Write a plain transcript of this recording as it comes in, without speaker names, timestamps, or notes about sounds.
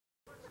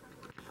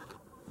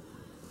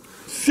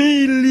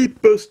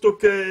Philippe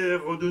Stocker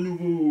de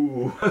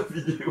nouveau,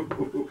 vidéo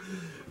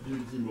du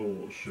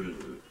dimanche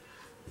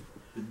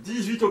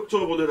 18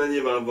 octobre de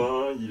l'année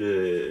 2020, il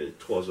est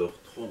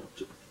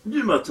 3h30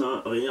 du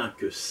matin, rien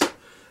que ça.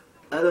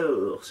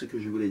 Alors, ce que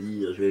je voulais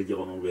dire, je vais le dire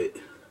en anglais.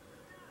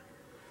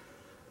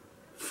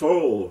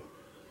 For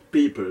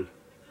people,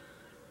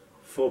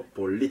 for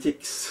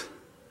politics,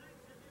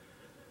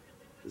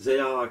 they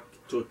are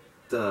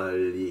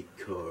totally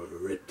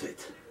corrupted.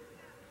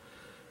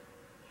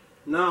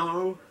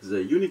 Now,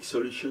 the unique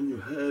solution you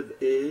have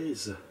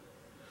is,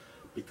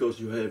 because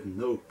you have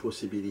no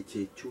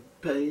possibility to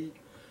pay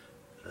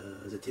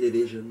the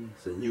television,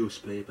 the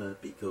newspaper,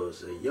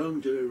 because the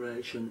young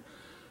generation,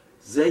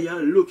 they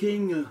are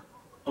looking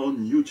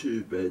on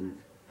YouTube and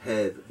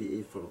have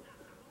the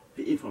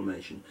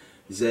information.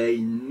 They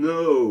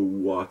know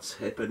what's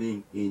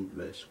happening in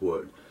this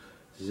world.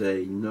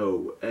 They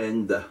know,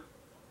 and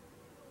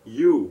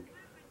you,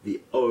 the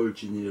old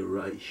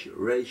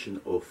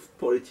generation of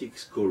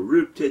politics,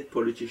 corrupted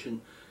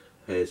politicians,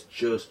 has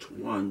just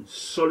one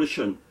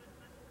solution: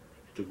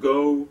 to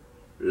go,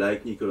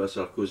 like Nicolas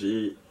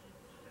Sarkozy,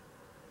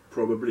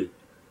 probably,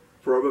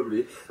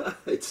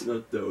 it's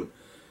not done,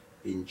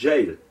 in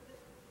jail.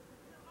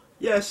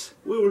 Yes,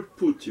 we will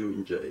put you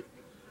in jail,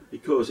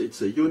 because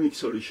it's a unique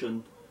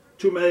solution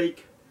to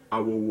make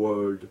our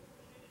world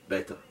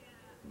better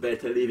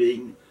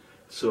living.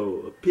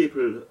 So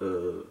people,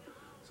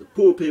 the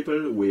poor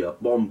people we are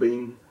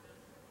bombing,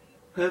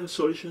 have a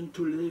solution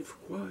to live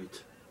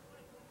quiet.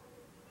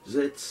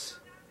 That's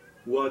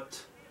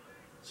what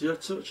they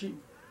are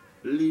searching,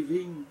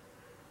 living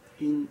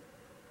in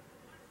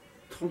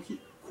tranquil,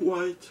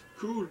 quiet,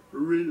 cool,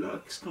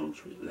 relaxed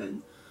country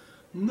land,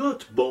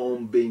 not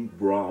bombing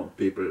brown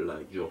people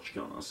like George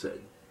Carlin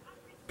said.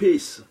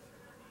 Peace,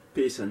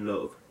 peace and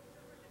love.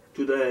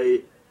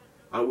 Today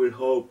I will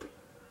hope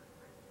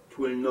it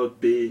will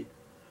not be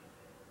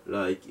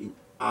like in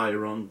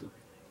Ireland,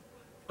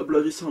 a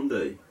bloody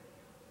Sunday.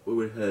 We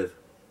will have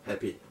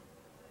happy,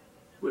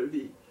 will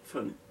be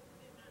funny,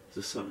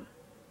 the sun.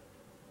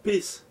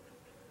 Peace,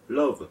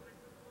 love.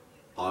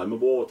 I'm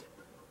aboard.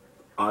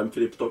 I'm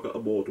Philippe Stocker,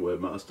 aboard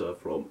webmaster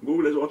from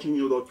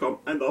googleiswatchingyou.com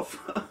and off.